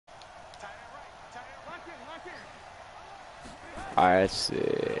I see.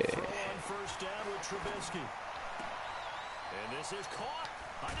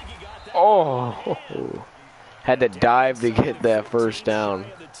 Oh, had to dive to get that first down.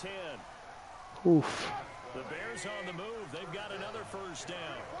 Oof. The Bears on the move. They've got another first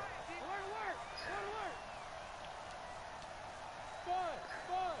down.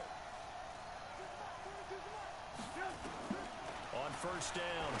 On first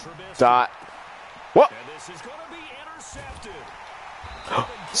down, Trubisky. Dot. What? And this is going to be intercepted.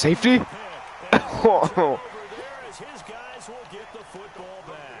 Safety?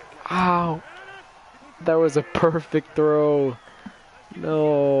 Ow. That was a perfect throw.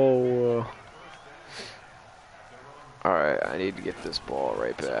 No. Alright, I need to get this ball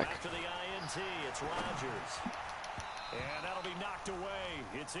right back. After the INT, it's Rodgers. And that'll be knocked away.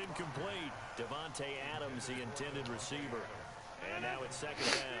 It's incomplete. Devontae Adams, the intended receiver. And now it's second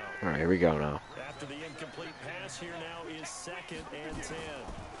down. Alright, here we go now. After the incomplete pass, here now is 2nd and 10.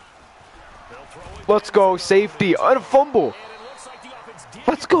 Let's go, safety. And a fumble.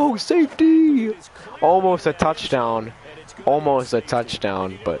 Let's go, safety. Almost a touchdown. Almost a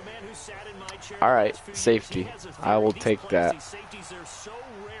touchdown, but alright, safety. I will take that. Safeties are so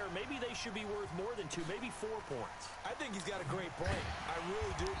rare. Maybe they should be worth more than 2, maybe 4 points. I think he's got a great point. I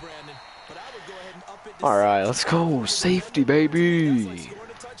really do, Brandon. But I would go ahead and up it to Alright, let's go. Safety, baby.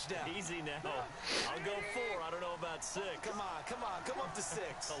 Easy now. I'll go 4. I don't know about 6. Come up to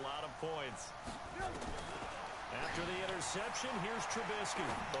 6. A lot of points. After the interception, here's Trubisky.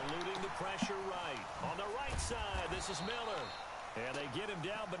 Eluding the pressure right. On the right side, this is Miller. And they get him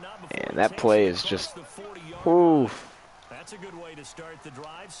down, but not before. And that play is just, oof. That's a good way to start the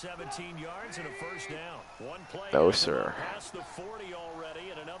drive. 17 yards and a first down. One play. No, sir. Past the 40 already,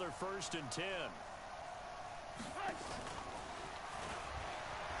 and another 1st and 10.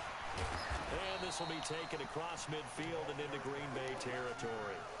 And this will be taken across midfield and into Green Bay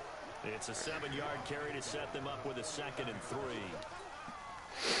territory. It's a 7-yard carry to set them up with a 2nd and 3.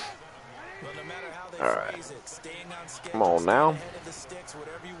 Well, no matter how they phrase it, staying on schedule, come on now. ahead of the sticks,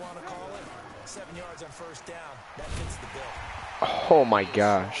 whatever you want to call it. 7 yards on first down. That fits the bill. Oh my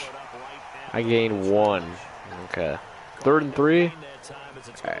gosh. I gained 1. Okay. 3rd and 3.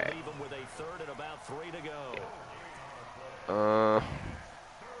 Okay.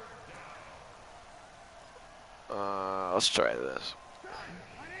 Let's try this.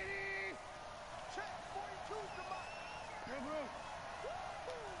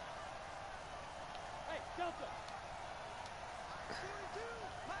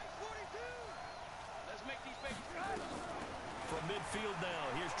 From midfield now,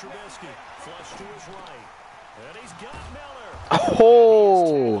 here's Trubisky. Flush to his right. And he's got Miller.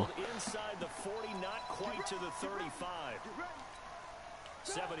 Oh! Inside the 40, not quite to the 35.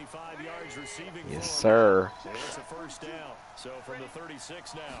 75 yards receiving. Yes, sir. And it's a first down. So from the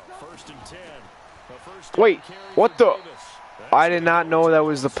 36 now, 1st and 10. Wait, what the? I did not know that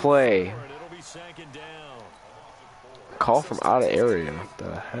was the play. It'll be 2nd down. Call from out of area. What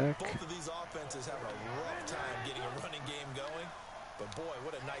the heck? Both of these offenses have a rough time getting a running game going. But boy,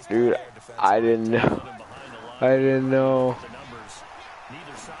 what a nice Dude, I didn't know. I didn't know.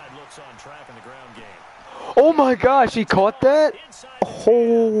 Neither side looks on track in the ground game. Oh my gosh, he caught that?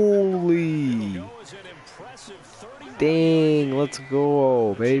 Holy. Dang, let's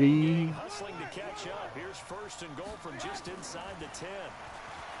go, baby. Hustling to catch up. Here's 1st and goal from just inside the 10.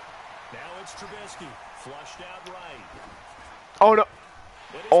 Now it's Trubisky. Flushed out right. Oh no.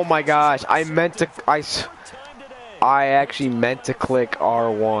 Oh my gosh, I meant to, I actually meant to click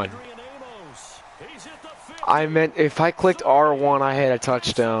R1. I meant, if I clicked R1, I had a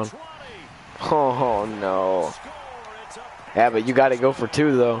touchdown. Oh no. Yeah, but you got to go for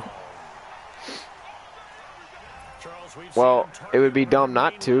 2 though. Well, it would be dumb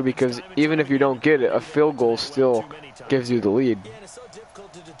not to, because even if you don't get it, a field goal still gives you the lead.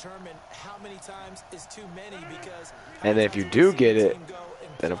 And if you do get it,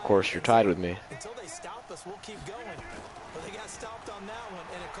 then of course you're tied with me. Until they stop us, we'll keep going. But they got stopped on that one,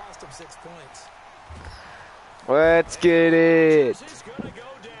 and it cost them 6 points. Let's get it.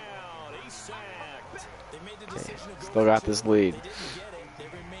 Okay. Still got this lead. They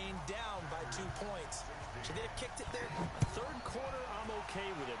remained down by 2 points. Should they have kicked it there? 3rd quarter, I'm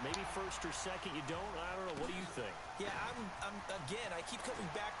okay with it. Maybe 1st or 2nd, you don't. I don't know. What do you think? Yeah, I'm again, I keep coming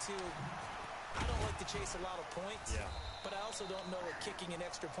back to, I don't like to chase a lot of points. Yeah. But I also don't know what kicking an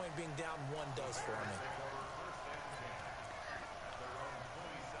extra point being down 1 does for me.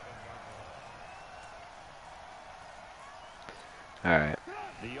 All right.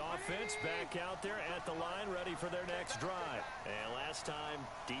 The offense back out there at the line, ready for their next drive. And last time,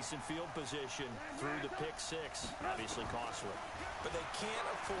 decent field position through the pick six. Obviously costly. But they can't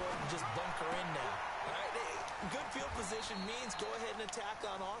afford to just bunker in now. All right? Good field position means go ahead and attack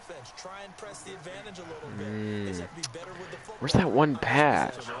on offense. Try and press the advantage a little bit. They just have to be better with the football. Where's that one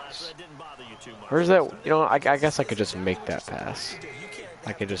pass? Where's that? You know, I guess I could just make that pass.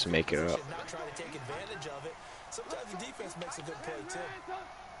 I could just make it up. Not try to take advantage of it. Sometimes the defense makes a good play, too.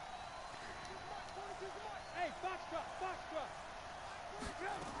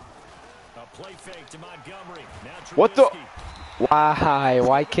 A play fake to Montgomery. Now What the? Trubisky. Why?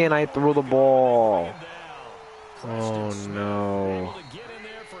 Why can't I throw the ball? Oh no. Able to get in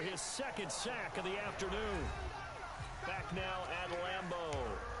there for his second sack of the afternoon. Back now at Lambeau.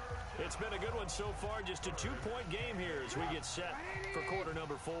 It's been a good one so far. Just a 2-point game here as we get set for quarter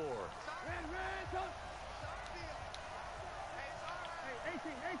number 4.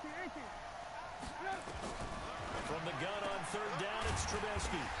 From the gun on third down, it's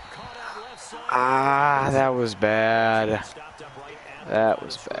Trubisky. Caught out left side. Ah, that was bad. Stopped up right at the That line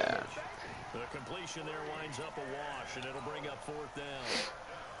was of bad. scrimmage. The completion there winds up a wash, and it'll bring up fourth down.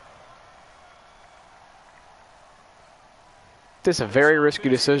 This is a very risky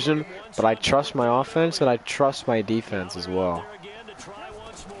decision, but I trust my offense and I trust my defense as well. There again to try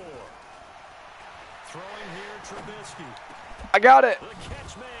once more. Throwing here, Trubisky. I got it. The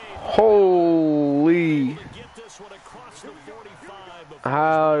catch made. Holy. To get this one across the 45 before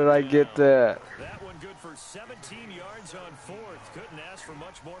How did I get that? that one good for 17 yards on fourth. Couldn't ask for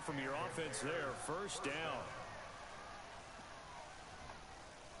much more from your offense there. First down.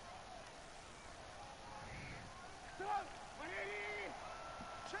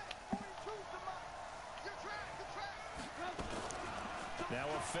 Now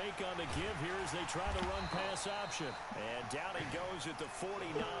a fake on the give here as they try to run pass option. And down he goes at the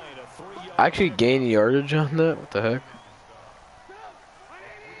 49, a 3-yard. I actually gained yardage on that? What the heck?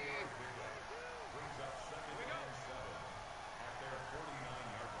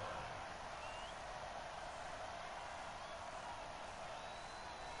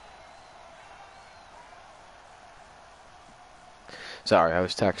 Sorry, I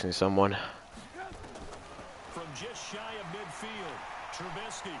was texting someone. From just shy of midfield,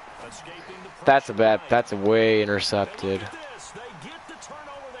 Trubisky escaping the That's a pressure bad, line. that's way They intercepted. look at this. They get the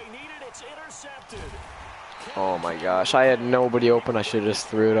turnover they needed. It's intercepted. Oh my gosh, I had nobody open. I should have just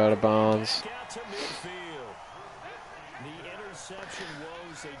threw it out of bounds. Back out to midfield. The interception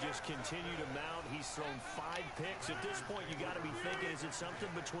woes, they just continue to mount. He's thrown 5 picks. At this point, you got to be thinking, is it something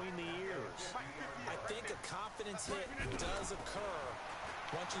between the ears? I think a confidence hit does occur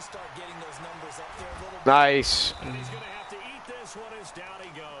once you start getting those numbers up there a little bit. Nice. And he's going to have to eat this one as down he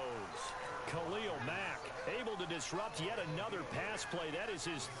goes. Khalil Mack able to disrupt yet another pass play. That is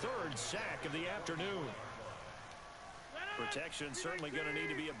his 3rd sack of the afternoon. Protection certainly going to need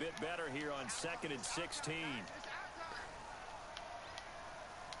to be a bit better here on 2nd and 16.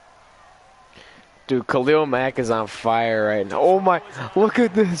 Dude, Khalil Mack is on fire right now. Oh my, look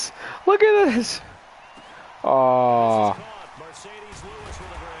at this. Look at this. Oh, Mercedes Lewis with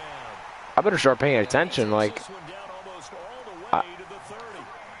a grab. I better start paying attention. Like, This one down almost all the way to the 30.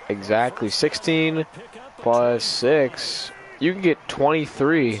 exactly 16 plus 6. You can get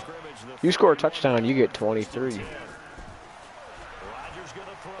 23. You score a touchdown, you get 23.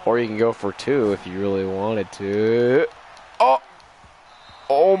 Or you can go for 2 if you really wanted to. Oh,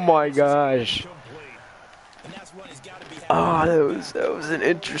 oh my gosh. And that's one he's got to be Oh, that was an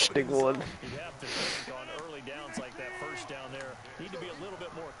interesting one. You have to think on early downs like that first down there, need to be a little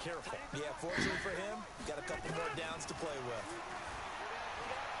bit more careful. Yeah, fortunately for him, got a couple more downs to play with.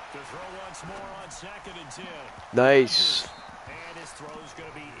 To throw once more on 2nd and 10. Nice. And his throw's going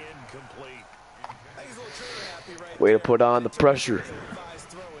to be incomplete. He's a little trigger happy right Way to there. put on the pressure. Advised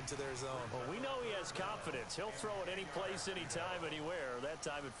throw into their zone. Well, we know he has confidence. He'll throw it any place, anytime, anywhere. That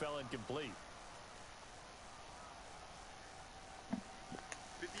time it fell incomplete.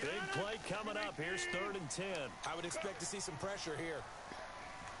 Big play coming up. Here's 3rd and 10. I would expect to see some pressure here.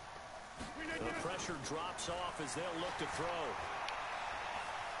 The pressure drops off as they'll look to throw.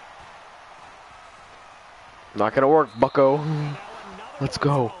 Not gonna work, bucko. Let's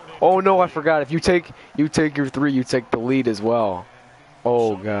go. Oh no, I forgot. If you take your 3, you take the lead as well.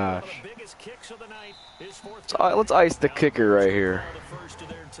 Oh gosh. The biggest kicks of the night is 4th So, let's ice the kicker right here. The first of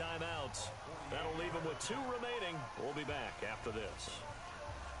their timeouts. That'll leave them with 2 remaining. We'll be back after this.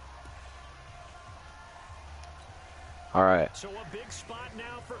 All right. So a big spot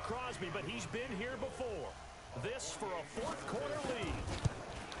now for Crosby, but he's been here before. This for a 4th quarter lead.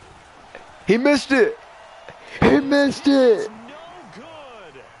 He missed it. He missed it. No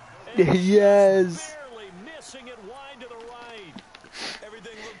good. Yes. Barely missing it wide to the right.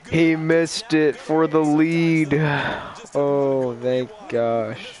 Everything looked good. He missed it for the lead. Oh, thank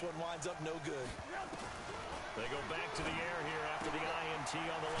gosh. This one winds up no good. They go back to the air here after the INT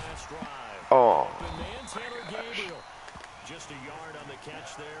on the last drive. Oh. Open man, Taylor Gabriel. Just a yard on the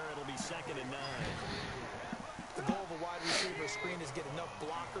catch there. It'll be 2nd and 9. The goal of a wide receiver screen is get enough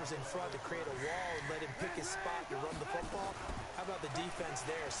blockers in front to create a wall and let him pick his spot to run the football. How about the defense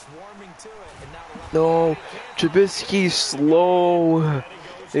there, swarming to it and not allowing... No, Trubisky's slow.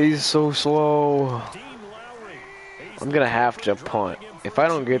 He's so slow. Dean Lowry. I'm gonna have to punt. If I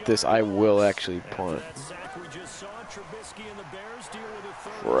don't get this, I will actually punt. That sack we just saw, Trubisky and the Bears deal with a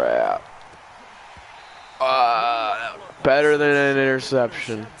 3rd. Crap. Better than an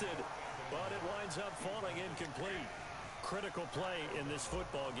interception. But it winds up falling incomplete. Critical play in this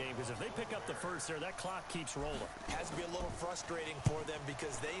football game, because if they pick up the first there, that clock keeps rolling. Has to be a little frustrating for them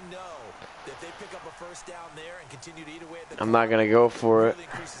because they know that they pick up a first down there and continue to eat away at the I'm not gonna go for it.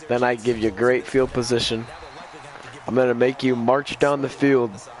 Then I give you great field position. I'm gonna make you march down the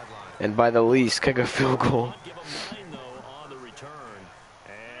field, and by the least, kick a field goal. Give them 9, though, on the return.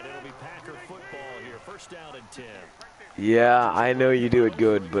 And it'll be Packer football here. 1st down and 10. Yeah, I know you do it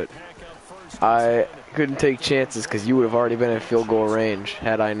good, but I couldn't take chances because you would have already been in field goal range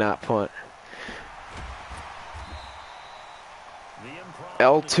had I not punt.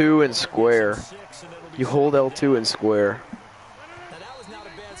 L2 and square. You hold L2 and square. Now that was not a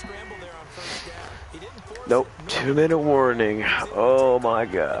bad scramble there on 1st down. He didn't force Nope, 2-minute warning. Oh my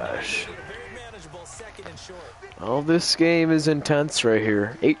gosh. a very manageable 2nd and short. Oh, this game is intense right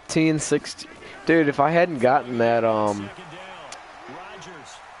here. 18-16. Dude, if I hadn't gotten that,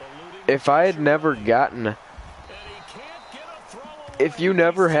 if I had never gotten, if you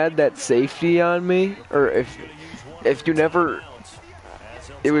never had that safety on me, or if you never,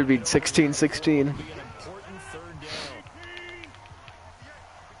 it would be 16-16.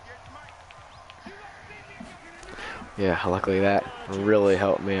 Yeah, luckily that really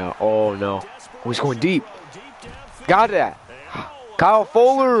helped me out. Oh no, oh, he's going deep. Got that. Kyle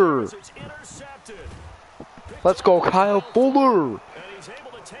Fuller. Let's go, Kyle Fuller.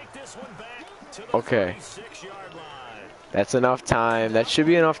 Okay. That's enough time. That should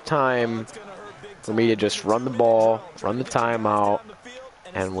be enough time for me to just run the ball, run the timeout,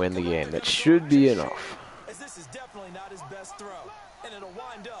 and win the game. That should be enough. As this is definitely not his best throw, and it'll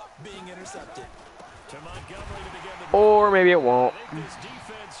wind up being intercepted. Or maybe it won't. His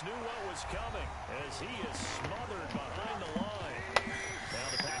defense knew what was coming as he is smothered behind the line. Now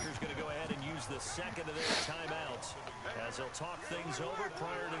the Packers going to go ahead and use the 2nd of their timeouts as they'll talk things over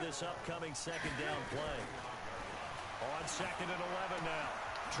prior to this upcoming 2nd down play. On 2nd and 11 now.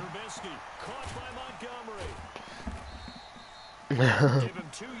 Trubisky caught by Montgomery. Give him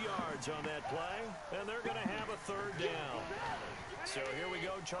 2 yards on that play, and they're going to have a 3rd down. So here we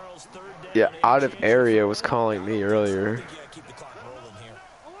go, Charles, 3rd down. Yeah, out of area was calling me earlier. Keep the clock rolling here.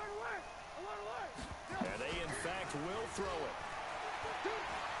 And they, in fact, will throw it.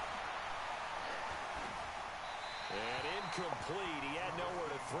 And incomplete. He had nowhere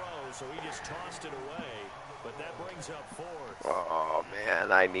to throw, so he just tossed it away. But that brings up 4th. Oh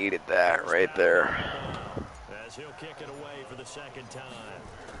man, I needed that right there. As he'll kick it away for the 2nd time.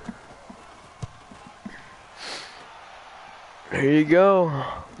 Here you go.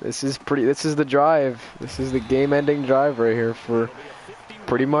 This is the drive. This is the game-ending drive right here for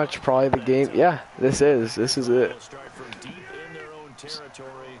pretty much probably the game. Yeah, this is it.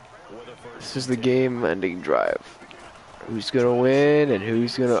 This is the game-ending drive. Who's gonna win and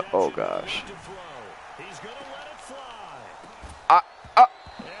who's gonna? Oh gosh.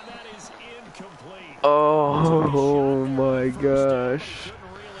 Oh my gosh.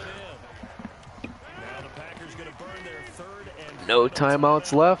 No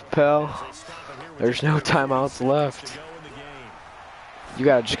timeouts left, pal. There's no timeouts left. You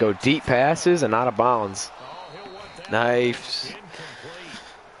gotta just go deep passes and out of bounds. Nice.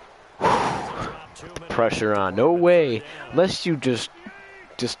 Pressure on. No way. Unless you just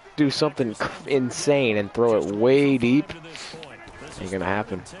do something insane and throw it way deep. Ain't gonna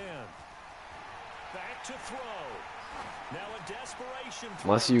happen.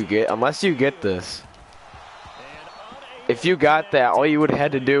 Unless you get this. If you got that, all you would have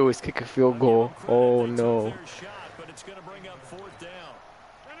had to do was kick a field goal. Oh no.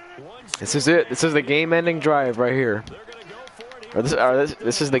 This is it. This is the game-ending drive right here.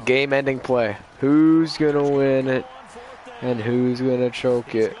 This is the game-ending play. Who's gonna win it and who's gonna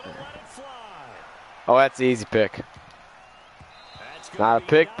choke it? Oh, that's the easy pick. Not a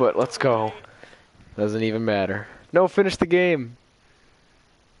pick, but let's go. Doesn't even matter. No, finish the game.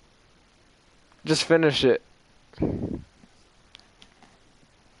 Just finish it.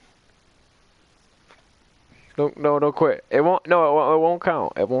 Don't quit. It won't. No, it won't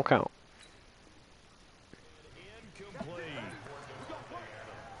count. It won't count.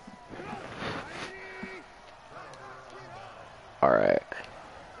 All right.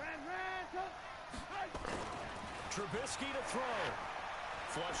 Trubisky to throw.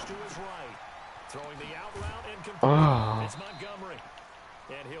 Flush to his right. Throwing the out route and complete. Oh. It's Montgomery.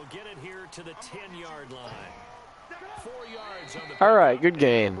 And he'll get it here to the 10-yard line. 4 yards on the. All right, good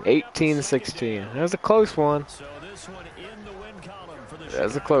game. 18-16. That was a close one. So this one in the win column for the That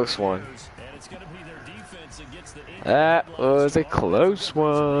was a close one. and it's going to be their defense that gets the That was a close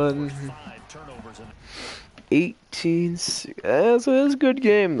one. 18. That was a good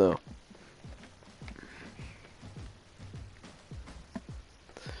game though.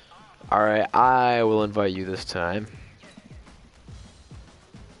 All right, I will invite you this time.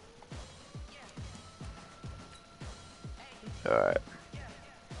 All right.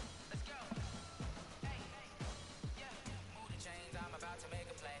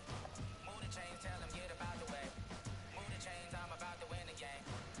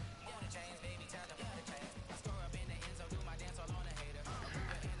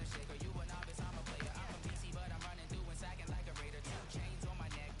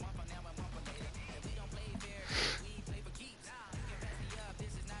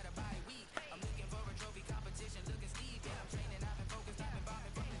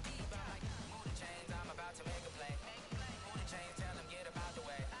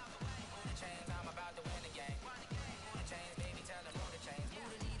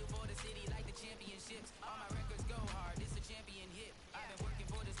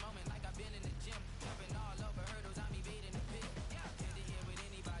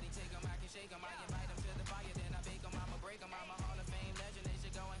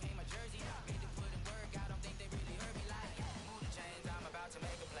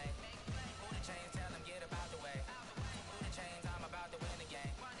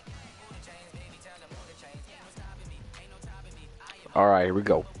 All right, here we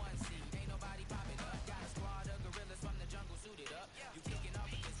go.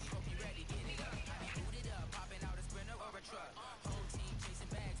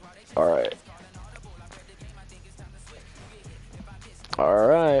 All right. All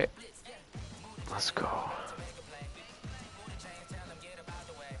right. Let's go.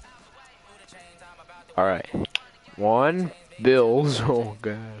 All right. 1, Bills. Oh,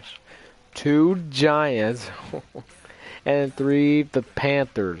 gosh. 2, Giants. And 3, the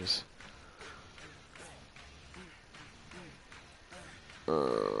Panthers. You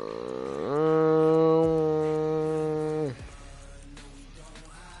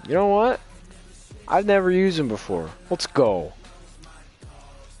know what? I've never used them before. Let's go.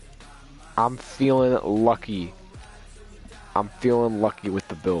 I'm feeling lucky. I'm feeling lucky with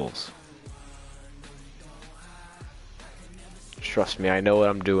the Bills. Trust me, I know what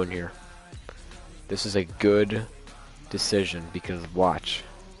I'm doing here. This is a good decision because watch.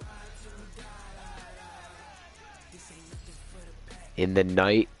 In the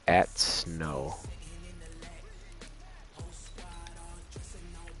night at snow.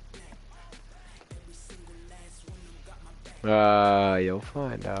 You'll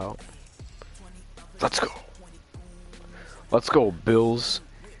find out. Let's go. Let's go, Bills.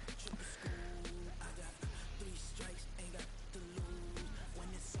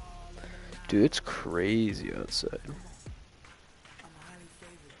 Dude, it's crazy outside.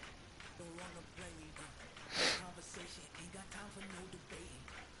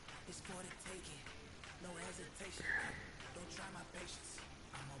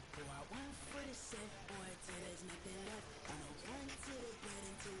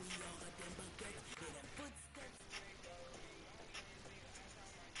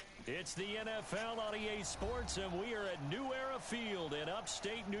 It's the NFL on EA Sports, and we are at New Era Field in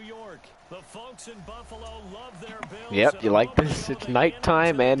upstate New York. The folks in Buffalo love their Bills. Yep, you like this? It's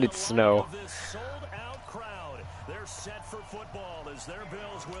nighttime and it's snow. This sold-out crowd. They're set for football as their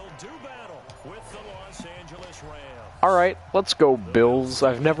Bills will do battle with the Los Angeles Rams. All right, let's go, Bills.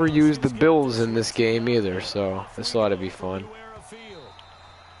 I've never used the Bills in this game either, so this ought to be fun.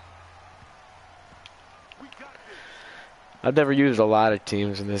 I've never used a lot of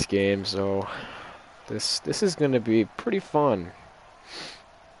teams in this game, so this is going to be pretty fun.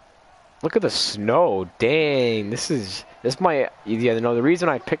 Look at the snow. Dang, this might, yeah, no, the reason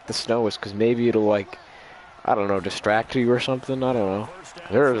I picked the snow is because maybe it'll, like, I don't know, distract you or something. I don't know.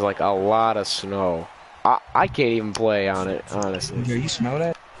 There's, like, a lot of snow. I can't even play on it, honestly. Yo, you smell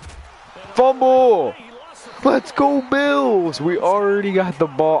that? Fumble! Let's go, Bills! We already got the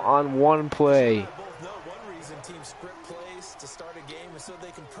ball on one play. Both know one reason teams script plays to start a game is so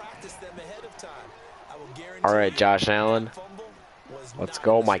they can practice them ahead of time. I will guarantee All right, you Josh Allen. that fumble was Let's not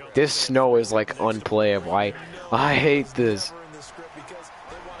go, in the Mike. script. This snow is like unplayable. I hate this. Never in the script because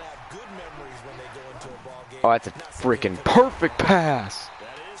they want to have good memories when they go into a ball game. Oh, that's a freaking perfect pass.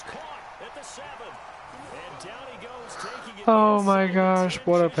 That is caught at the 7. And down he goes, taking it Oh my inside gosh, the 10,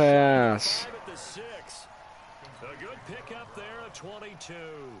 what a just shy of pass. 5 at the 6. A good pickup there at 22.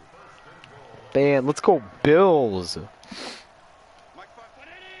 Man, let's go, Bills.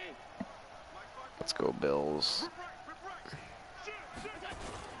 Let's go, Bills.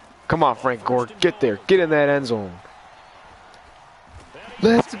 Come on, Frank Gore. Get there. Get in that end zone.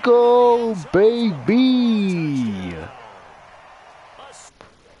 Let's go, baby.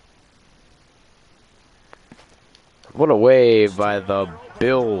 What a wave by the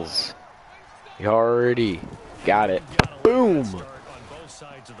Bills. You already got it. Boom.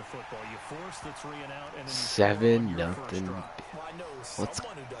 7-0. Let's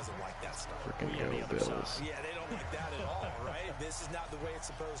freaking go, Bills. Yeah, they don't like that at all, right? This is not the way it's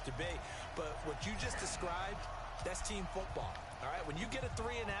supposed to be. But what you just described, that's team football, all right? When you get a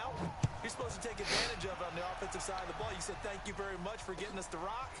 3 and out, you're supposed to take advantage of it on the offensive side of the ball. You said, thank you very much for getting us the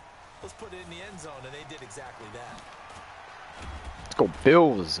rock. Let's put it in the end zone, and they did exactly that. Let's go,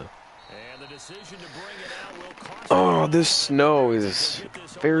 Bills. And the decision to bring it out will cost Oh, this snow is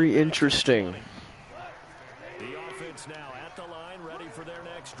very interesting. the offense now at the line, ready for their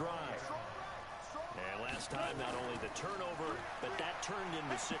next drive. And last time, not only the turnover, but that turned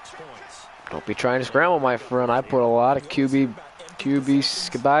into 6 points. Don't be trying to scramble, my friend. I put a lot of QB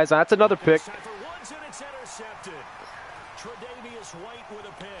goodbyes. That's another pick. For Woods, and it's intercepted. Tre'Davious White with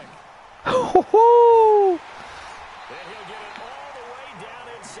a pick. Ho-ho-ho! And he'll get it all the way down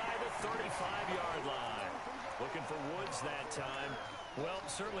inside the 35-yard line. Looking for Woods that time. Well,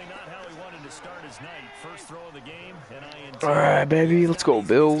 certainly not how he wanted to start his night. First throw of the game, and I All right, baby. Let's go,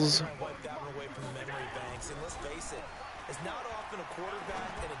 Bills. Wipe that one away from the memory banks. And let's face it, it's not often a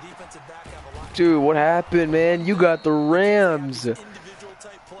quarterback and a defensive back have a lot. Dude, what happened, man? You got the Rams. Individual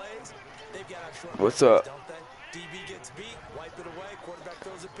type plays. They've got to have short What's memories, up? don't they? DB gets beat, wipe it away, quarterback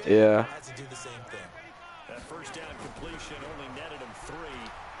throws a pick. Yeah. Has to do the same thing. That first down completion only netted him 3.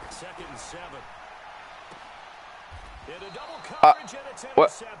 2nd and 7. In a double coverage, and it's What?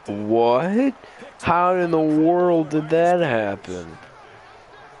 intercepted. What? How in the world did that happen?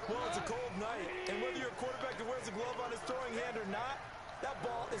 Well, it's a cold night, and whether you're a quarterback that wears a glove on his throwing hand or not, that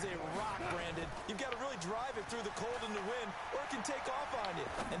ball is a rock, Brandon. You've got to really drive it through the cold and the wind, or it can take off on you,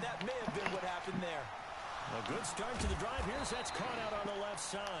 and that may have been what happened there. A good start to the drive. Here's that's caught out on the left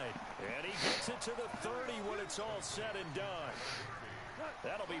side. And he gets it to the 30 when it's all said and done.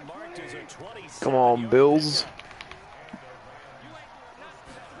 That'll be marked as a 27. Come on, Bills.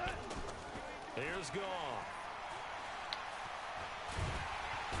 Here's Gone.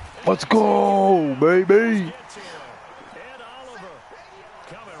 Let's go, baby. Get to him. And Oliver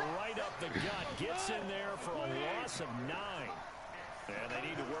coming right up the gut. Gets in there for a loss of 9. And they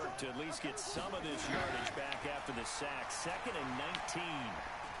need to work to at least get some of this yardage back after the sack. 2nd and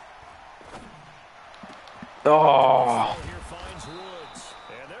 19. Oh. Here finds Woods.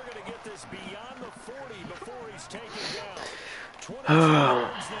 And they're going to get this beyond the 40 before he's taken down. 22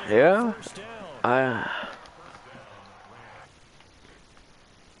 yards there, Yeah. first down.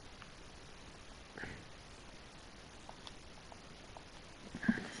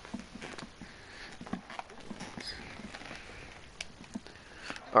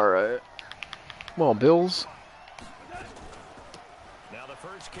 All right. Come on, Bills. Now the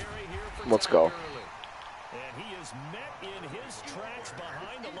first carry here for Let's go. Tyler Gurley. And he is met in his tracks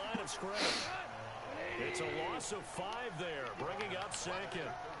behind the line of scrimmage. It's a loss of 5 there, bringing up 2nd.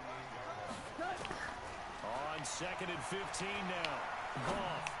 On 2nd and 15 now.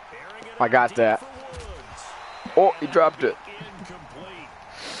 Goff, airing it I got deep that. for Woods. Oh, he dropped it. Incomplete.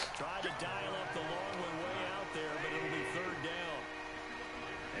 Tried to dial up the long way out there, but it'll be 3rd down.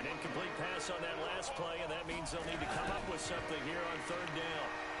 An incomplete pass on that last play, and that means they'll need to come up with something here on 3rd down.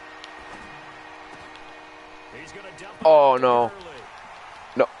 He's going to dump it Oh, to no. Gurley.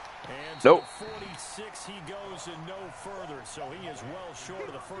 No. And Nope. to 46 he goes and no further, so he is well short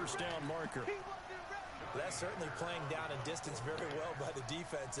of the first down marker. That's certainly playing down in distance very well by the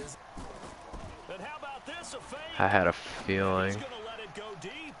defenses. And how about this? A fake? I had a He's feeling. going to let it go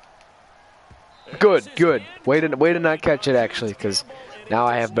deep. And Good, this is good. Way to incomplete. not catch it actually, because And now it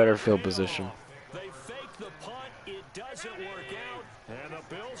I does have better not field pay position. off. They fake the punt. It doesn't work out. And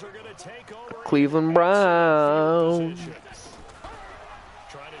the Bills are going to take over. Cleveland in excellent field Browns. position.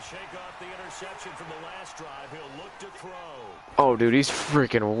 Trying to shake off the interception from the last drive. He'll look to throw. Oh, dude, he's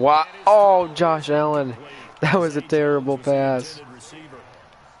freaking wild. Oh, Josh Allen. That was a terrible pass.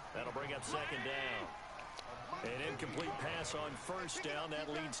 That'll bring up second down. An incomplete pass on first down. That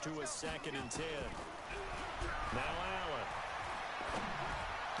leads to a 2nd and 10. Now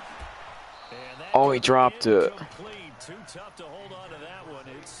Allen. Oh, he dropped it. Too tough to hold on to that one.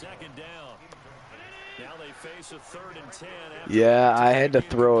 It's second down. Now they face a 3rd and 10. Yeah, I had to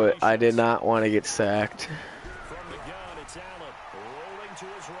throw it. I did not want to get sacked. From the gun, it's Allen rolling to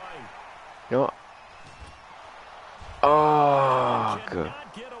his right. No. Oh, good.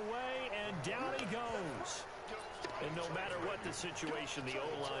 Get away, and down he goes. And no matter what the situation, the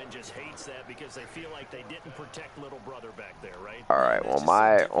O-line just hates that because they feel like they didn't protect little brother back there, right? All right. Well,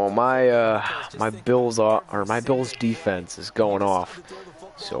 my Bills defense is going off,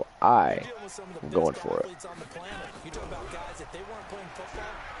 so I am going for it.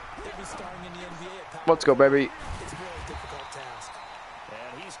 Let's go, baby.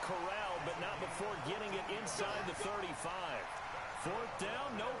 And he's corralled, but not before getting it inside the 35. 4th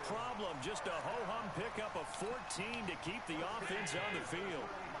down, no problem. Just a ho-hum pickup of 14 to keep the offense on the field.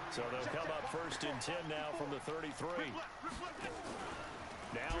 So they'll come up 1st and 10 now from the 33.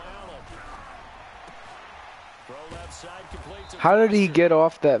 Now Allen. Throw left side, complete to How did he get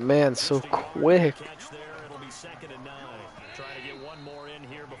off that man so quick? catch there. It'll be 2nd and 9. Trying to get one more in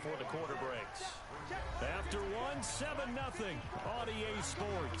here before the quarter breaks. After 7-0 on EA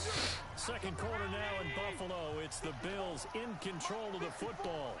Sports. Second quarter now in Buffalo. It's the Bills in control of the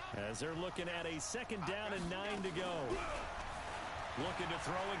football as they're looking at a 2nd down and 9 to go. Looking to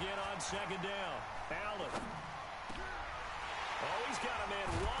throw again on 2nd down. Allen. Oh, he's got a man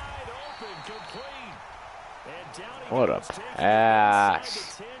wide open, complete. And down he What a goes,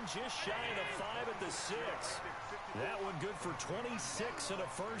 pass. 10, just shy of the 5 at the 6. That one good for 26 and a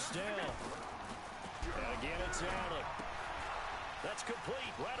 1st down. And again, it's Allen. That's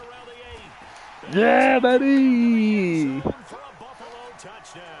complete right around the 8. Yeah, buddy. For a Buffalo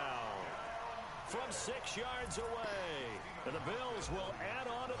touchdown. From 6 yards away. And the Bills will add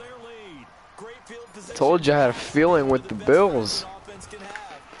on to their lead. Great field position. Told you I had a feeling with the Bills.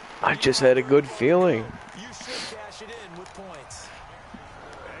 I just had a good feeling. You should cash it in with points.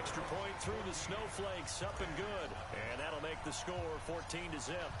 Extra point through the snowflakes, up and good. And that'll make the score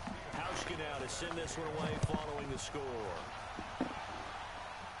 14-0. Hauschka now to send this one away following the score.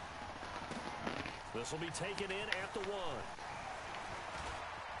 This will be taken in at the 1.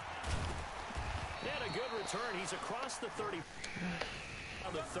 And a good return. He's across the 30.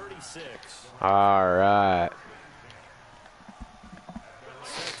 On the 36. All right.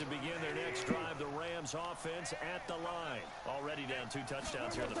 Set to begin their next drive, the Rams offense at the line. Already down 2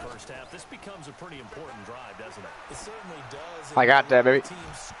 touchdowns here in the first half. This becomes a pretty important drive, doesn't it? It certainly does. I got that, baby. Team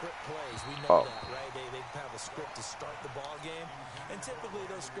script plays. We know that, right? They have a script to start the ball game. And typically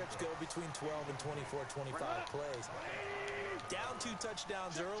those scripts go between 12 and 24, 25 plays. Down 2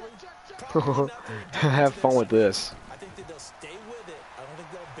 touchdowns early. Have fun with this. I think that they'll stay with it. I don't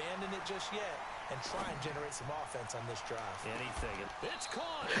think they'll abandon it just yet. And try and generate some offense on this drive. Anything. It's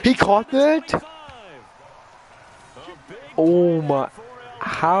caught. He caught that? Oh my.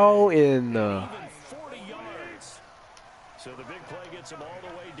 How in the... 40 yards. So the big play gets him all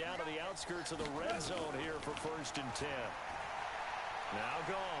the way down to the outskirts of the red zone here for 1st and 10. Now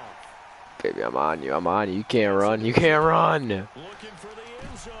gone. Baby, I'm on you. I'm on you. You can't run. You can't run. Looking for the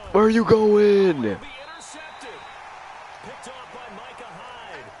end zone. Where are you going?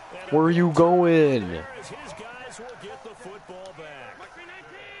 Where are you going? His guys will get the football back.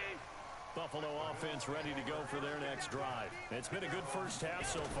 Buffalo offense ready to go for their next drive. It's been a good first half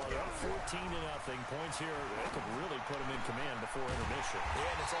so far. They're up 14-0. Points here. That could really put them in command before intermission.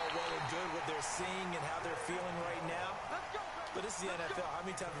 Yeah, and it's all well and good what they're seeing and how they're feeling right now. But this is the NFL. How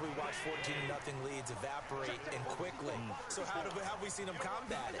many times have we watched 14-0 leads evaporate and quickly? So how have we seen them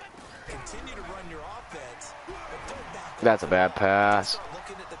combat it? Continue to run your offense, but don't back up. That's a bad pass.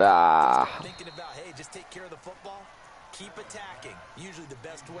 Thinking about, hey, just take care of the football. Keep attacking. Usually the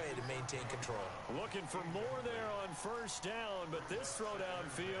best way to maintain control. Looking for more there on 1st down, but this throw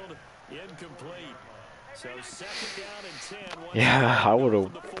downfield incomplete. So 2nd down and 10. Yeah, I would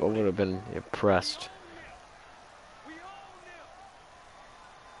have been impressed.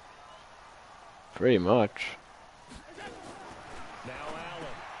 Pretty much. Now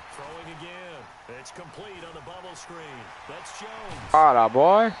Allen throwing again. It's complete on the bubble screen. That's Jones. Atta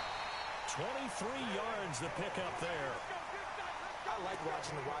boy. 23 yards the pickup there. I like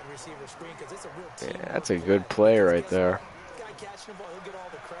watching the wide receiver screen because it's a real team. Yeah, that's a good play right there. Guy guy catching the ball, he'll get all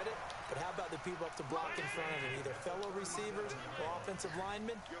the credit. But how about the people up to block in front of him, either fellow receivers or offensive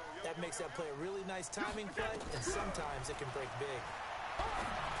linemen? That makes that play a really nice timing play, and sometimes it can break big.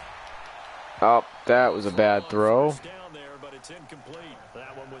 Oh, that was a bad throw. Down there, but it's incomplete.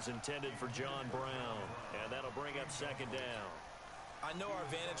 That one was intended for John Brown, and that'll bring up second down. I know our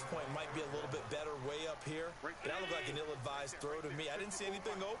vantage point might be a little bit better way up here, but that looked like an ill-advised throw to me. I didn't see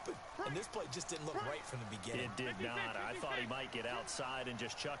anything open, and this play just didn't look right from the beginning. It did not. I thought he might get outside and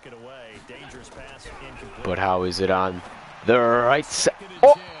just chuck it away. Dangerous pass, incomplete. But how is it on the right side?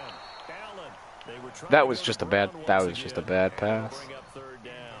 Oh, that was just a bad. That was just a bad pass.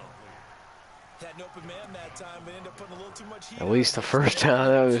 At least the first time,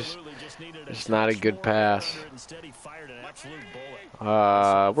 that was just not a good pass.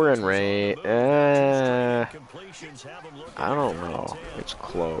 We're in rain. I don't know. It's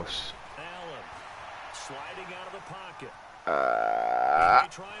close.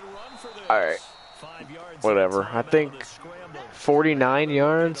 Alright. Whatever. I think 49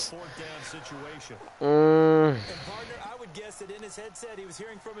 yards.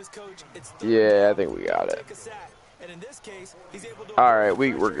 Yeah, I think we got it. Alright,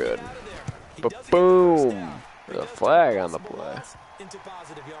 we're good. But boom! There's a flag on the play.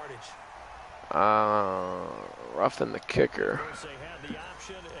 Roughing the kicker.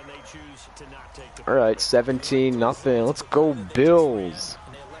 Alright, 17-0. Let's go Bills.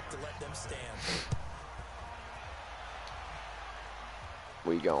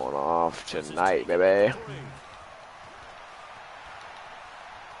 We going off tonight, baby.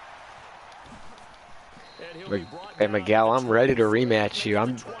 Hey, Miguel, I'm ready to rematch you.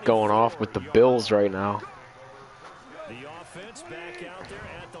 I'm going off with the Bills right now. The offense back out there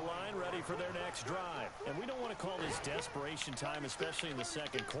at the line, ready for their next drive. And we don't want to call this desperation time, especially in the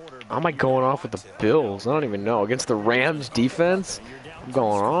second quarter. How am I going off with the Bills? I don't even know. Against the Rams defense? I'm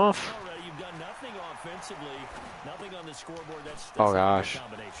going off. You've done nothing offensively, nothing on the scoreboard. That's oh, gosh.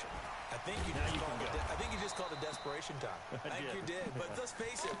 I think you just called it desperation time. I think you did. But let's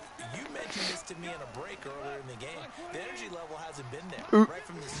face it, you mentioned this to me in a break earlier in the game. The energy level hasn't been there right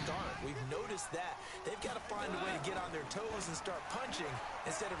from the start. We've noticed that. They've got to find a way to get on their toes and start punching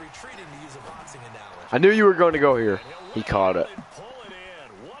instead of retreating, to use a boxing analogy. I knew you were going to go here. He caught it.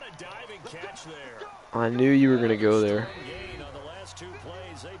 What a diving catch there. I knew you were going to go there. On the last two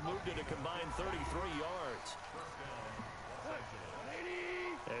plays, they moved it a combined 33 yards.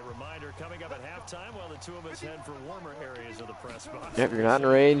 A reminder coming up at halftime while the two of us head for warmer areas of the press box. Yep, you're not in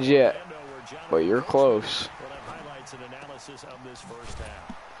range yet, but you're close. We'll have highlights and analysis of this first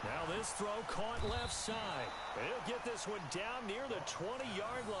half. Now this throw caught left side. He'll get this one down near the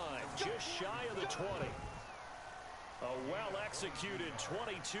 20-yard line, just shy of the 20. A well-executed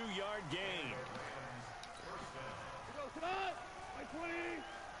 22-yard gain.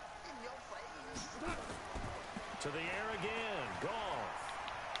 To the air again, Goff.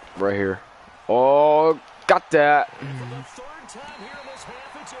 Right here. Oh, got that. For the third time here in this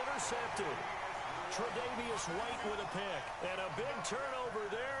half, it's intercepted. Tre'Davious White with a pick. And a big turnover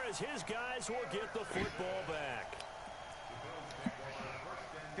there as his guys will get the football back.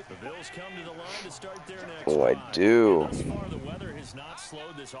 The Bills come to the line to start their next Oh, I drive. do. Thus far, the weather has not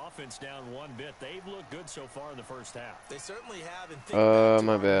slowed this offense down one bit. They've looked good so far in the first half. They certainly have.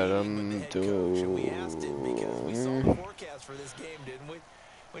 My bad. We asked him because we saw the forecast for this game, didn't we?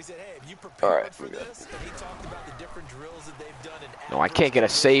 We said, hey, have you prepared for this? And he talked about the different drills that they've done. No, I can't get a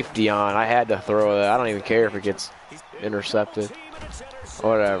safety on. I had to throw that. I don't even care if it gets intercepted.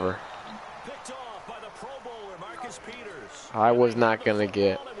 Whatever. I was not going to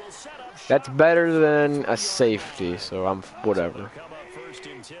get. That's better than a safety, so I'm whatever. First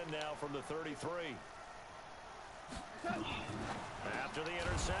and 10 now from the 33. After the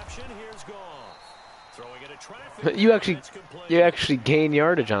interception, here's Goff. Throwing it at traffic. You actually gain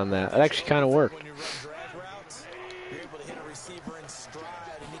yardage on that. That actually kind of worked. When you run drag routes, you're able to hit a receiver in stride,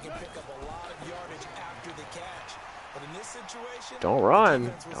 and you can pick up a lot of yardage after the catch. But in this situation, Don't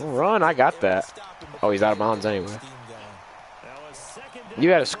run. Don't run. I got that. Oh, he's out of bounds anyway. You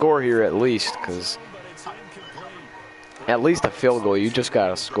got to score here at least, because at least a field goal. You just got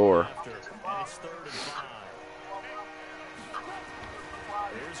to score.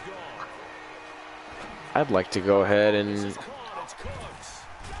 I'd like to go ahead and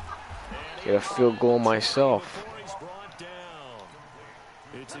get a field goal myself.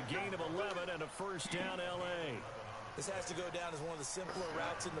 It's a gain of 11 and a first down, LA. This has to go down as one of the simpler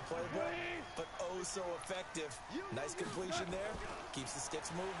routes in the playbook, but oh so effective. Nice completion there. Keeps the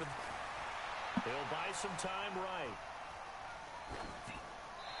sticks moving. He'll buy some time right.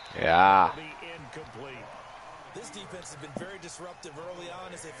 Yeah. Incomplete. This defense has been very disruptive early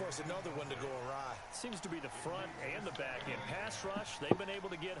on as they force another one to go awry. Seems to be the front and the back end. Pass rush, they've been able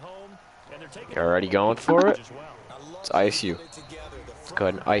to get home, and they're taking You already going for it? as well. Let's ice you. Let's go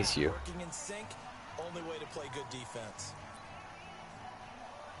ahead and ice you. Working in sync, only way to play good defense.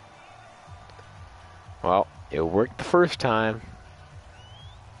 Well, it worked the first time.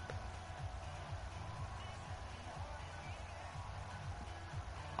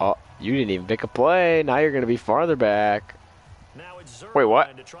 Oh, you didn't even pick a play. Now you're going to be farther back. Wait, what?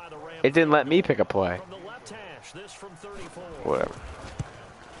 It didn't let me pick a play. Whatever.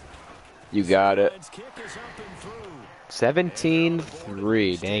 You got it.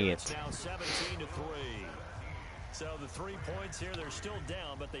 17-3. Dang it. So the 3 points here, they're still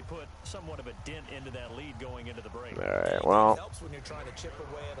down, but they put somewhat of a dent into that lead going into the break. All right, well. It helps when you're trying to chip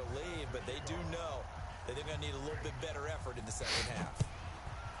away at a lead, but they do know that they're going to need a little bit better effort in the second half.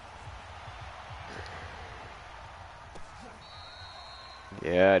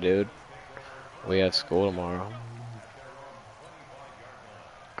 Yeah, dude. We have school tomorrow.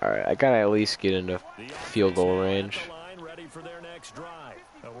 Alright, I gotta at least get into field goal range. Ready for their next drive.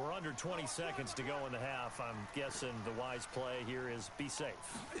 We're under 20 seconds to go in the half. I'm guessing the wise play here is be safe.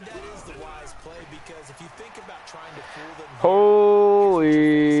 That is the wise play because if you think about trying to fool them,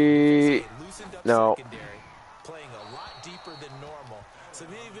 holy no. Playing a lot deeper than normal. So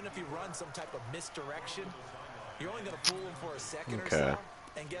even if you run some type of misdirection, you're only going to fool them for a second or so.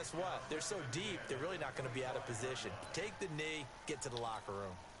 And guess what? They're so deep, they're really not going to be out of position. Take the knee, get to the locker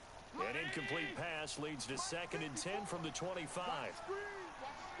room. An incomplete pass leads to 2nd and 10 from the 25.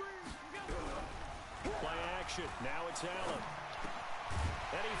 Play action. Now it's Allen.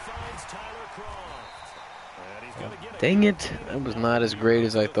 And he finds Tyler Croft. And he's going to get dang it. That was not as great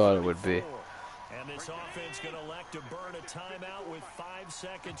as I thought it would be. And this offense going to elect to burn a timeout with 5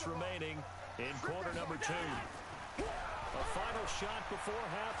 seconds remaining in quarter number 2. A final shot before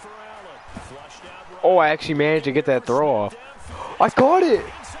half for Allen. Flushed out right. Oh, I actually managed to get that throw off. I caught it.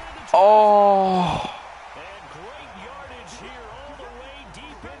 Oh. And great yardage here all the way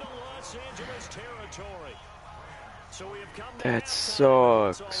deep into Los Angeles territory. So we have come that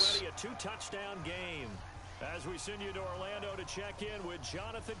sucks. It's already a 2-touchdown game. As we send you to Orlando to check in with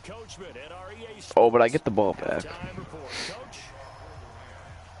Jonathan Coachman at our EA Sports. Oh, but I get the ball back. Coach,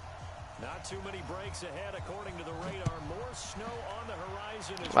 not too many breaks ahead according to the radar. More snow on the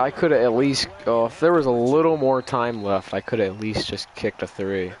horizon. I could have at least, if there was a little more time left, I could have at least just kicked a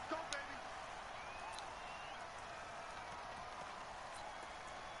 3.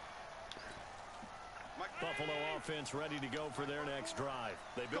 Buffalo offense ready to go for their next drive.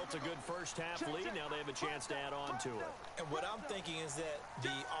 They built a good first half lead. Now they have a chance to add on to it. And what I'm thinking is that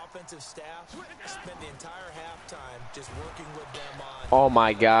the offensive staff spent the entire halftime just working with them on. Oh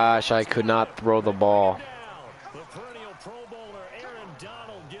my gosh, I could not throw the ball. The perennial Pro Bowler Aaron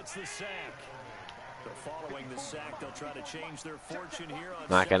Donald gets the sack. Following the sack, they'll try to change their fortune here on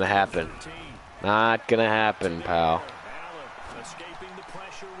not gonna happen. Not gonna happen, pal. Allen escaping the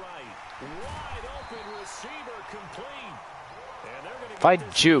pressure right. Wide open receiver complete. And they're gonna if I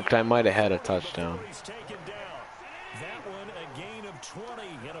juked, I might have had a touchdown. That one a gain of 20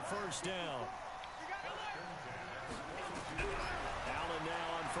 and a first down. Allen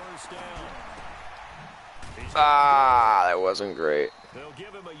now on first down. That wasn't great. They'll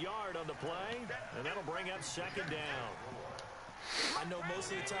give him a yard on the play, and that'll bring up 2nd down. I know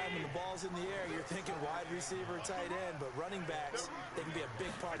most of the time when the ball's in the air, you're thinking wide receiver, tight end, but running backs, they can be a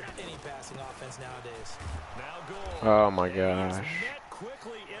big part of any passing offense nowadays. Now goal. Oh my gosh. Met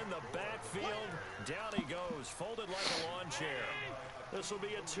quickly in the backfield. Down he goes, folded like a lawn chair. This will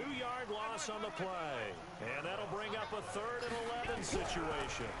be a 2-yard loss on the play, and that'll bring up a 3rd and 11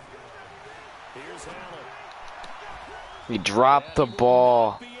 situation. Here's Allen. He dropped the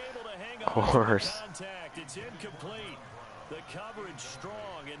ball. Of course. It's incomplete. The coverage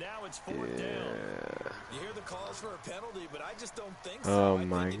strong, and now it's 4th down. You hear the calls for a penalty, but I just don't think so. Oh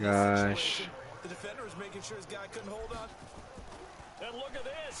my gosh. The defender is making sure his guy couldn't hold on. And look at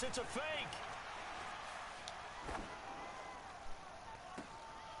this, it's a fake.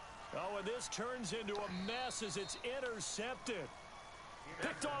 Oh, and this turns into a mess as it's intercepted.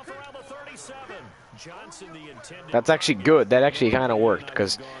 Picked off around the 37. Johnson, the intended. That's actually good. That actually kind of worked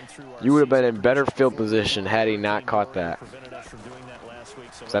because you would have been in better field position had he not caught that.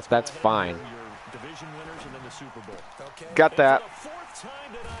 So that's fine. Got that. Fourth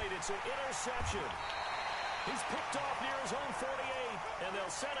time tonight, it's an interception. He's picked off near his own 48, and they'll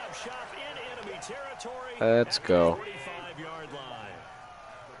set up shop in enemy territory. Let's go. 45-yard line.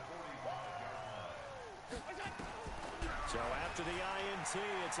 So after the INT, It's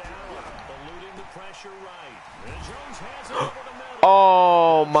Allen eluding the pressure right. And Jones has it over the middle.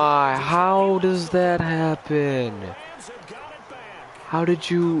 Oh my, how does that happen? Rams have got it back. How did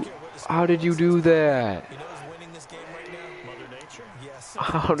you do that? You know who's winning this game right now? Mother Nature. Yes.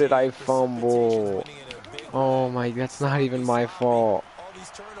 How did I fumble? Oh my, that's not even my fault. All these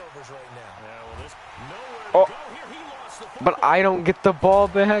turnovers right now. Yeah, well, this nowhere Oh, to go here. He lost the football. but I don't get the ball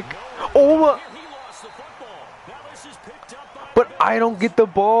back. Oh my, Here he lost the football. Now this is picked up by but I don't get the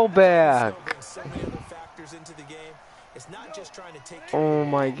ball back. Brings so many other factors into the game. It's not just trying to take care Oh of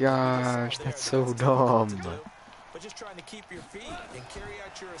my the ball. gosh, that's so difficult to dumb. do, but just trying to keep your feet and carry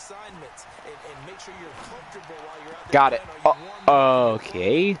out your assignments and make sure you're comfortable while you're out there. Got it. playing. Are you warming up?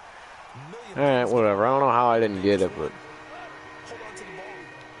 Okay. Alright, whatever. I don't know how I didn't get it, but Hold on to the ball.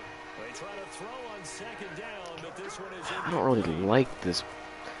 They try to throw on second down, but this one is I don't really like this.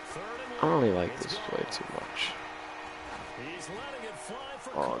 I don't really like this play too much. He's letting it fly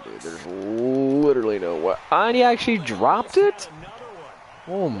for Oh, dude, there's literally no way. And he actually dropped it? another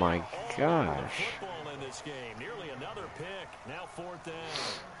one. Oh my gosh. Football in this game. Nearly another pick. Now fourth down.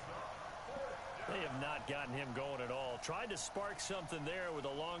 They have not gotten him going at all. Tried to spark something there with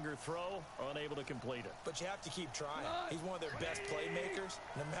a longer throw. Unable to complete it. But you have to keep trying. He's one of their best playmakers.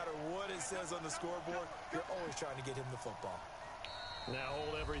 No matter what it says on the scoreboard, you're always trying to get him the football. Now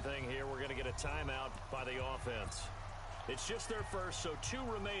hold everything here. We're going to get a timeout by the offense. It's just their first, so 2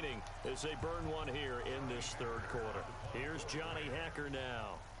 remaining as they burn one here in this third quarter. Here's Johnny Hacker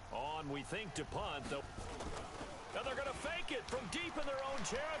now. On, we think, to punt. Now they're going to fake it from deep in their own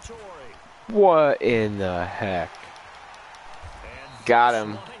territory. What in the heck? And Got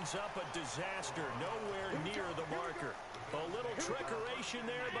him. lines up a disaster nowhere near the marker. A little trickeration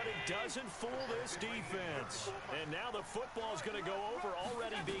there, but it doesn't fool this defense. And now the football's going to go over,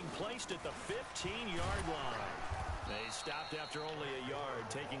 already being placed at the 15-yard line. They stopped after only a yard,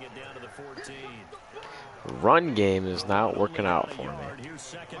 taking it down to the 14. Run game is not working out for me. Here's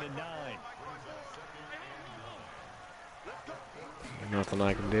second and 9. Nothing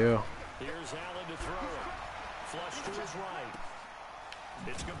I can do. Here's Allen to throw it. Flush to his right.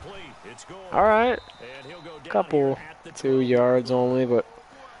 It's complete. It's goal. All right. And he'll go down Couple, here at the 2 12. yards only, but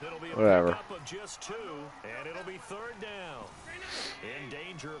It'll be a whatever. pickup of just 2, and it'll be third down. In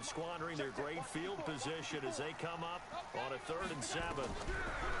danger of squandering their great field position as they come up on a 3rd and 7.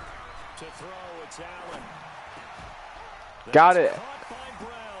 To throw, it's Allen. Got it. Caught by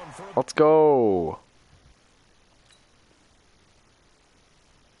Brown for Let's go.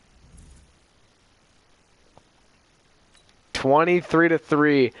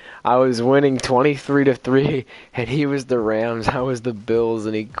 (23-3). I was winning 23-3, and he was the Rams. I was the Bills,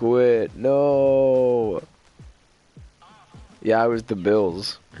 and he quit. No. Yeah, I was the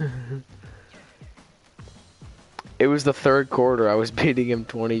Bills. It was the third quarter. I was beating him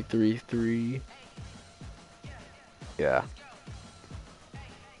 23-3. Yeah.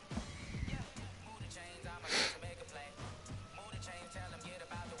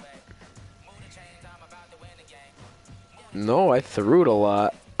 No, I threw it a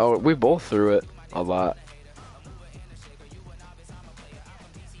lot. Oh, we both threw it a lot.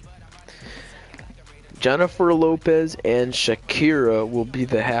 Jennifer Lopez and Shakira will be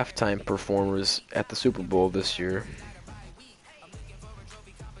the halftime performers at the Super Bowl this year.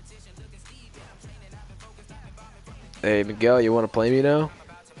 Hey, Miguel, you want to play me now?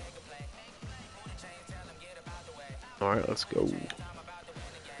 Alright, let's go.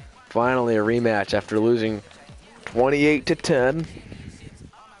 Finally a rematch after losing 28-10.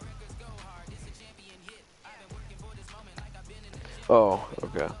 Oh,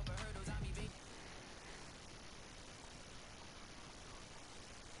 okay.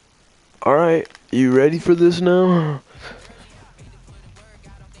 Alright, you ready for this now?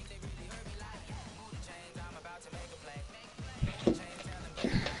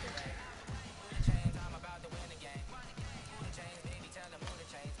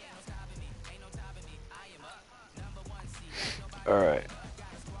 Alright.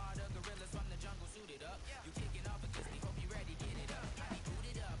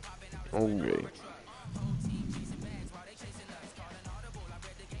 Okay.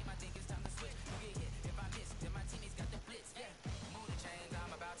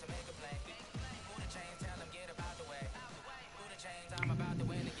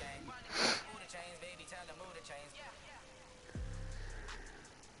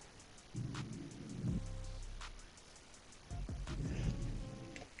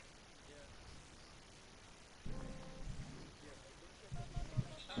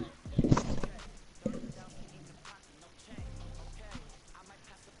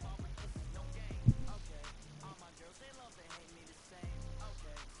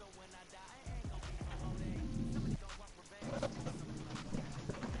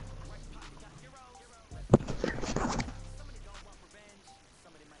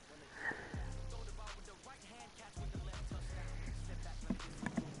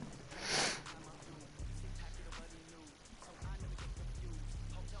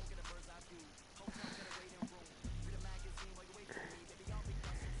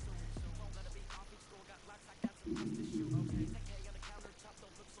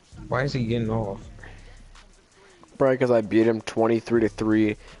 Why is he getting off? Probably because I beat him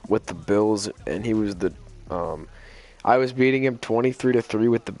 23-3 with the Bills, and he was the I was beating him 23-3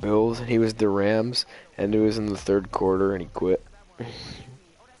 with the Bills, and he was the Rams, and it was in the third quarter, and he quit.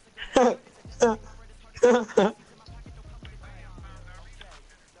 You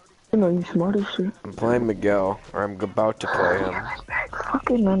know, you smart as shit. I'm playing Miguel, or I'm about to play him.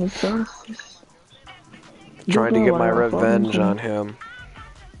 Fucking none of justice. Trying to get my revenge on him.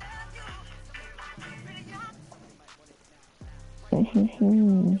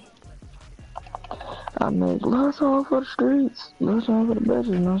 I make love song for the streets, love song for the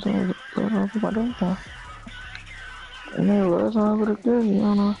bitches, love song for my dog. And then love song for the kids, you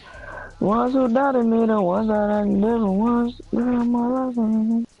know. Ones who doubted me, the ones that I different ones, they're my love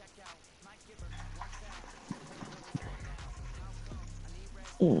song.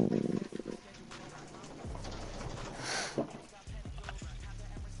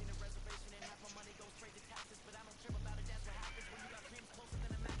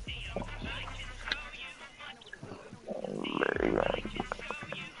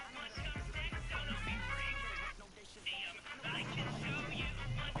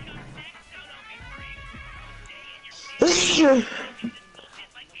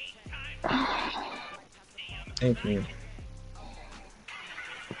 Thank you.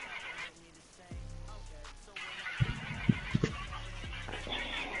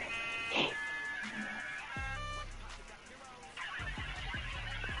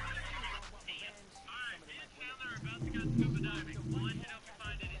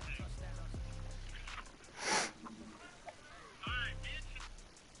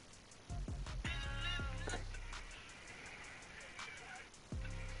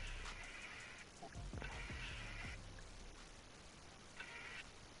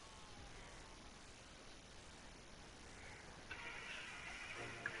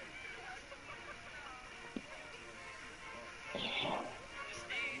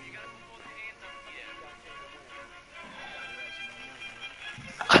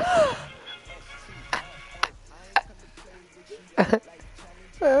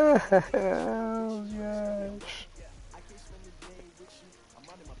 Oh, gosh.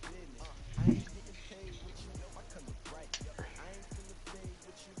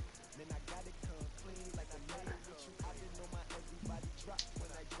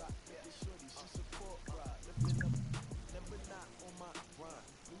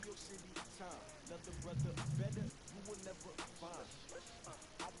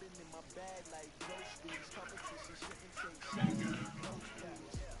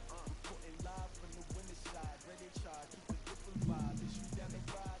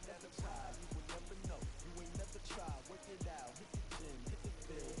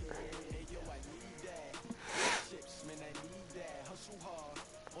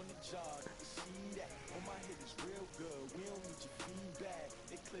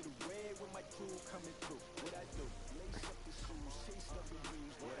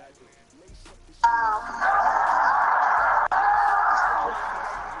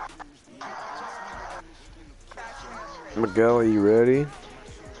 Miguel, are you ready?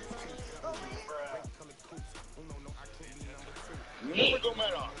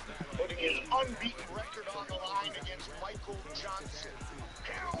 Putting his unbeaten record on the line against Michael Johnson.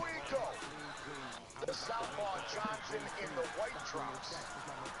 Here we go. The southpaw Johnson in the white trunks.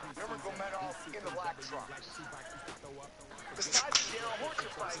 Nurmagomedov in the black trunks. Besides the Darrell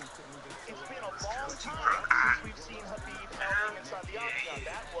Horcher fight, it's been a long time since we've seen Habib helping inside the octagon.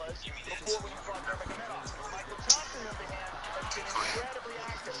 That was before when he fought Nurmagomedov. Michael Johnson, on the other hand, has been incredibly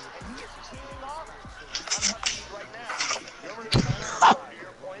active, and he is teeing off on Habib right now. Nurmagomedov, to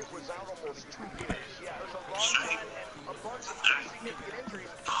your point, was out almost 2 years. Yeah, it was a long time and a bunch of pretty significant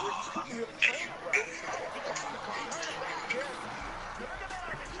injuries where he couldn't really train well. He got the contract back again.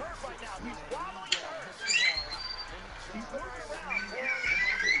 Nurmagomedov is hurt right now. He's wobbling out. He's moving around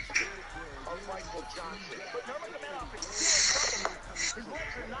of Michael Johnson. But Nurmagomedov is still in trouble. His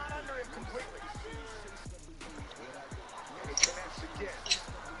legs are not under him completely. And he connects again.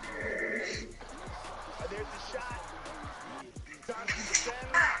 And there's the shot. Johnson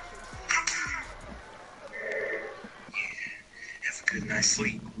defends. Have a good night's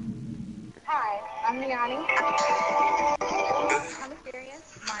sleep. Hi, I'm Niani. I'm Experience.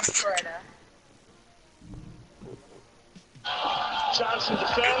 Mine's Florida. Johnson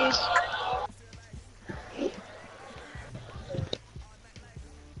defends.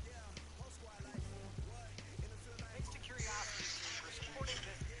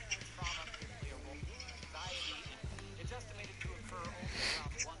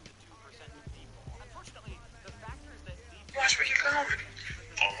 Watch where you're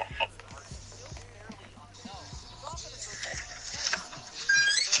going.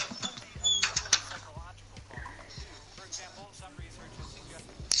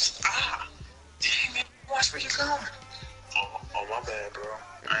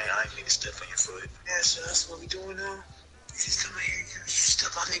 what we doing now? He's coming here. You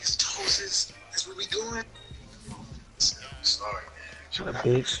step on niggas' toes. That's what we doing. Sorry, man. Shut up,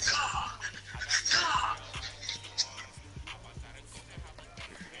 bitch.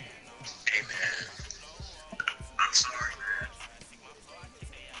 Hey, man. I'm sorry,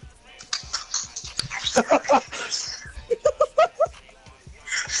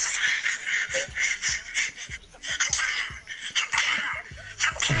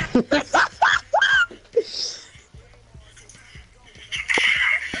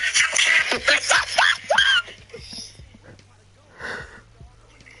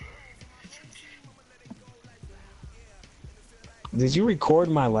 Did you record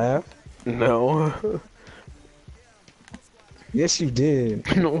my laugh? No. Yes, you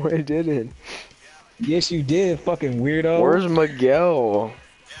did. No, I didn't. Yes, you did, fucking weirdo. Where's Miguel?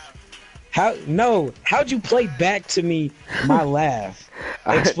 How? No. How'd you play back to me my laugh?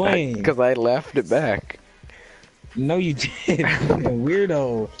 Explain. Because I laughed it back. No, you did. Fucking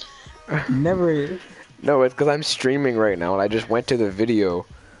weirdo. Never. No, it's because I'm streaming right now, and I just went to the video.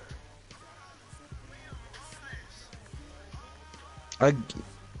 Alright.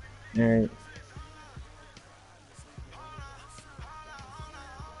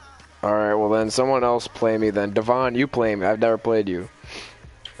 Alright, well then someone else play me then. Devon, you play me. I've never played you.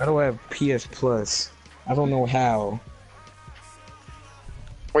 I don't have PS Plus. I don't know how.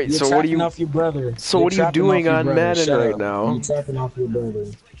 Wait, You're so what are trapping you... off your brother. So You're what are you trapping doing off your on brother. Madden Shut right up. now? You're trapping off your brother.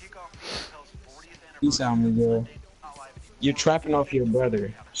 Peace out, Miguel. You're trapping off your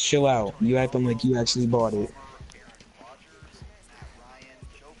brother. Chill out. You acting like you actually bought it.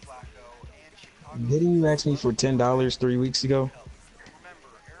 Didn't you ask me for $10 3 weeks ago?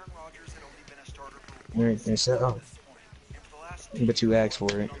 Alright, then shut up. But you asked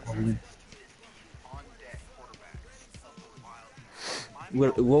for it.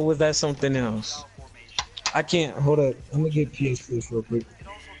 What was that something else? I can't, hold up. I'm gonna get PS Plus real quick.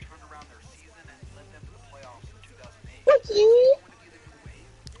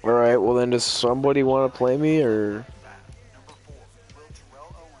 Alright, well then does somebody want to play me, or...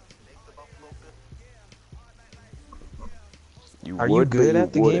 You Are would, you but good you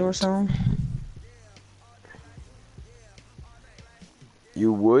at the game or wouldn't. something?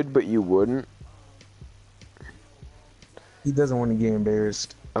 You would, but you wouldn't. He doesn't want to get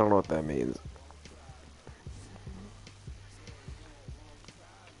embarrassed. I don't know what that means.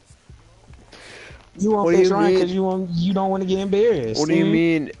 You won't What do fix you Ryan mean? because you don't want to get embarrassed. What do you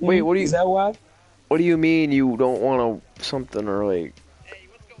mean? Wait, what do you... Is that why? What do you mean you don't want to... Something, or like...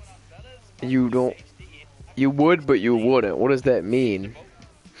 You don't... You would, but you wouldn't. What does that mean?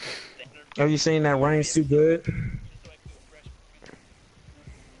 Are you saying that Ryan's too good?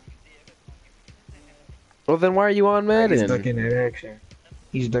 Well, then why are you on He's Madden? ducking that action.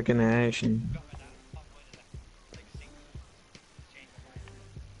 He's ducking that action.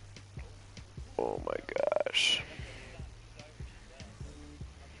 Oh my gosh.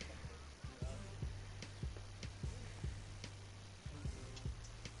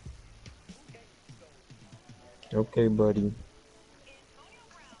 Okay, buddy.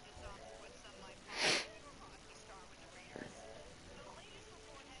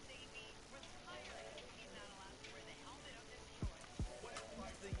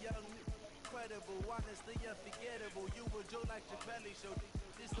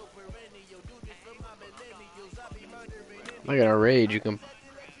 I got a rage. You can...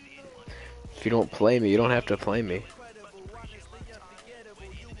 If you don't play me, you don't have to play me.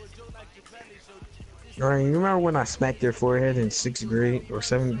 Ryan, you remember when I smacked your forehead in 6th grade or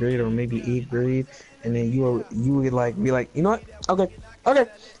 7th grade or maybe 8th grade, and then you would like be like, you know what? Okay, okay,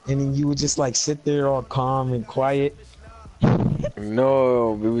 and then you would just like sit there all calm and quiet.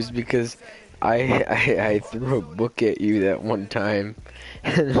 No, it was because I threw a book at you that one time,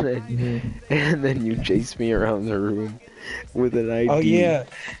 and then you chased me around the room with an ID. Oh yeah.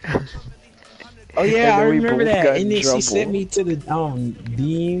 Oh yeah, I then we remember both that. got in And then she trouble. sent me to the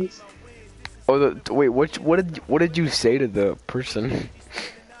beans. Oh, wait, what did you say to the person?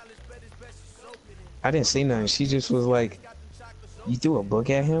 I didn't say nothing. She just was like, "You threw a book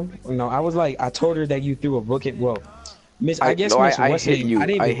at him?" No, I was like, I told her that you threw a book at. Well, Miss, I guess no, Miss I what's hit name? you. I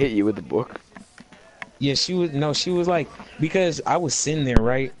didn't. I hit you with the book. Yeah, she was. No, she was like, because I was sitting there,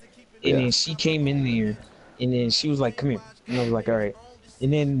 right, and Yeah. then she came in there, and then she was like, "Come here," and I was like, "All right."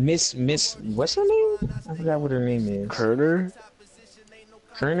 And then Miss, what's her name? I forgot what her name is. Kerner?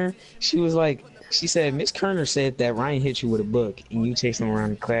 Kerner. She was like, she said, Miss Kerner said that Ryan hit you with a book, and you chased him around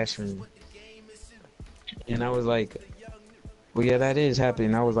the classroom. And I was like, well, yeah, that is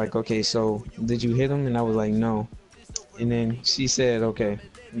happening. I was like, okay, so did you hit him? And I was like, no. And then she said, okay,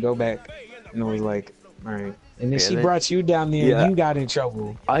 go back. And I was like, Right. And then And she then- brought you down there Yeah. and you got in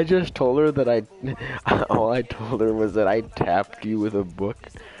trouble. I just told her that all I told her was that I tapped you with a book,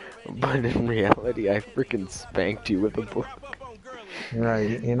 but in reality, I freaking spanked you with a book.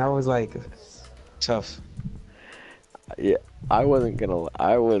 Right. And I was like, tough. Yeah, I was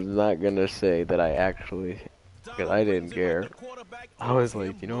not gonna say that I actually, because I didn't care. I was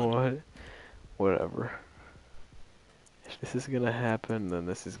like, you know what? Whatever. If this is gonna happen, then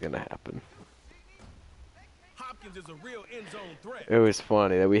this is gonna happen. Hopkins is a real end zone threat. It was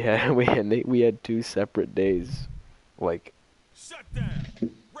funny that we had 2 separate days, like, Shut down.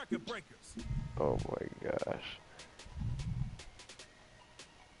 Record breakers. oh my gosh.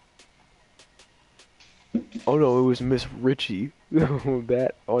 Oh no, it was Miss Ritchie.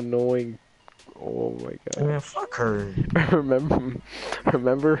 That annoying. Oh my god. Man, fuck her.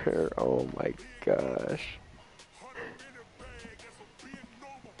 Remember her? Oh my gosh.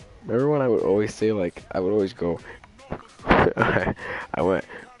 Remember when I would always say, like, I would always go, I went,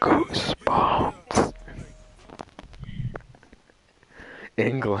 goosebumps.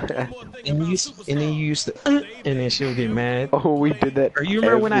 In class. And then you used to, and then she'll get mad. Oh, we did that Or you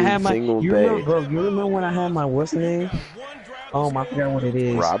remember when I had my, single you day. remember, bro, you remember when I had my, what's the name? I forgot what it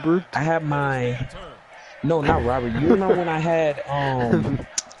is. Robert? I had my, no, not Robert. You remember when I had,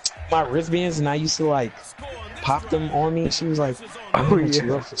 my wristbands and I used to, like, pop them on me? She was like, I'm gonna hit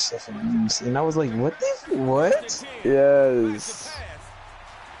you up for stuff abuse. And I was like, what the, what? Yes.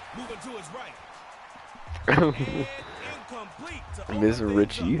 Moving to his right. Miss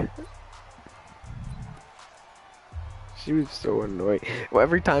Ritchie. She was so annoying. Well,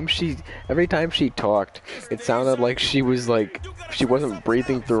 every time she talked, it sounded like she wasn't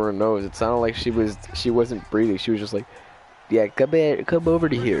breathing through her nose. It sounded like she wasn't breathing. She was just like, yeah, come over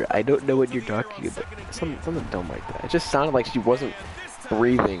to here. I don't know what you're talking about. Something dumb like that. It just sounded like she wasn't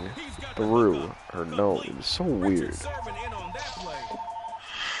breathing through her nose. It was so weird.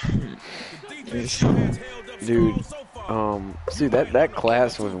 Dude, see that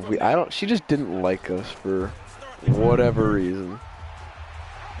class was she just didn't like us for whatever reason.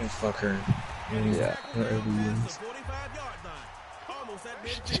 And fuck her. Yeah. Whatever it is.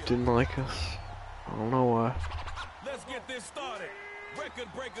 She just didn't like us. I don't know why. Let's get this started. Record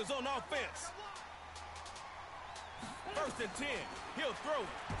breakers on offense. 1st and 10. He'll throw it.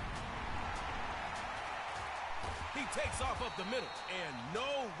 He takes off up the middle and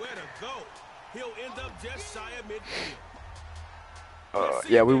nowhere to go. He'll end up just shy of midfield.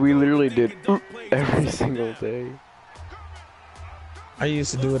 Yeah, we literally did every single day. I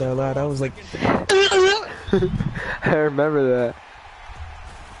used to do it out loud. I was like, I remember that.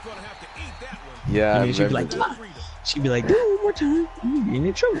 Gonna have to eat that one. Yeah, I and then she'd be remember like, that. she'd be like, do it one more time. You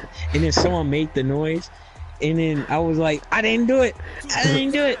in trouble. And then someone made the noise. And then I was like, I didn't do it. I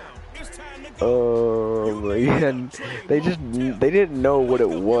didn't do it. Oh my god. They didn't know what it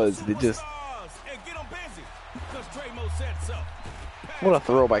was. They just, what a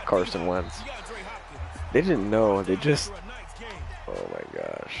throw by Carson Wentz. They didn't know. They just, oh my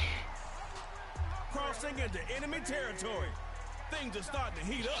gosh. Crossing into enemy territory. Things are starting to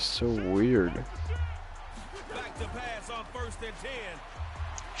heat up. So weird. Back to pass on 1st and 10.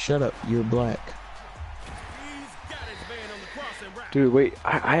 Shut up. You're black. He's got his man on the crossing route. Dude, wait,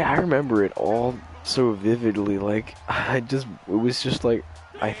 I remember it all so vividly. Like, it was just like,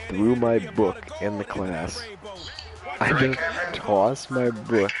 I threw my book in the class. I just tossed my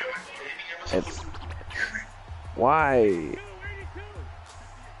book. And why?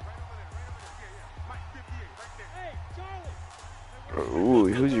 Ooh,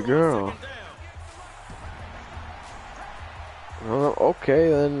 who's your girl? Okay,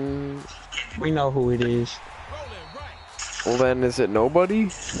 then. We know who it is. Well, then, is it nobody?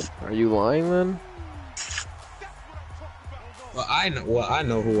 Are you lying then? Well, I know. Well, I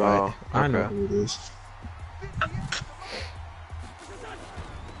know who Oh, I know okay. who it is.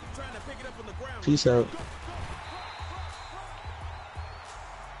 Peace out.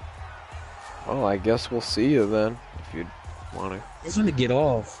 Well, I guess we'll see you then, if you want to. He's gonna get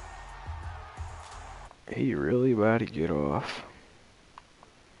off. Hey, you really about to get off?